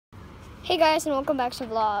Hey guys, and welcome back to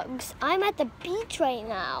vlogs. I'm at the beach right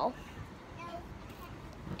now.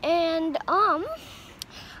 And I'm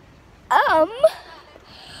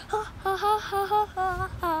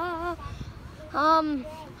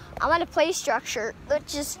at a play structure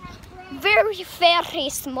which is very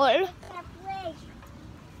small.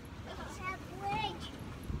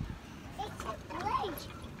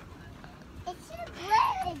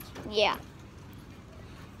 Yeah.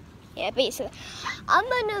 Yeah, basically. I'm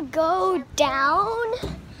gonna go down.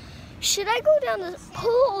 Should I go down the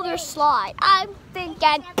pool or slide? I'm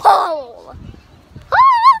thinking pool.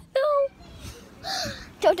 Ah,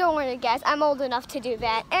 no. Don't worry, guys. I'm old enough to do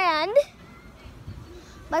that. And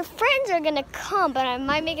my friends are gonna come, but I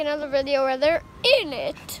might make another video where they're in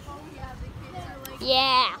it.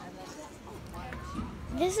 Yeah.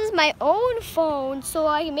 This is my own phone, so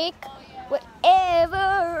I can make whatever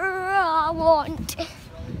I want.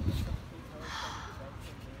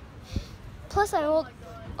 Plus, I'm old.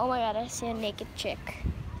 Oh my god, I see a naked chick.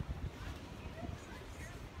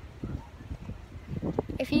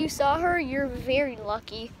 If you saw her, you're very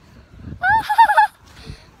lucky.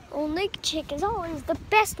 Old naked chick is always the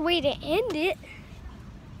best way to end it.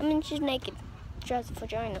 I mean, she's naked. She has a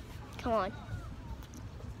vagina. Come on.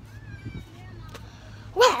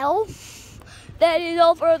 Well, that is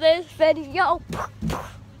all for this video.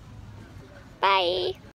 Bye.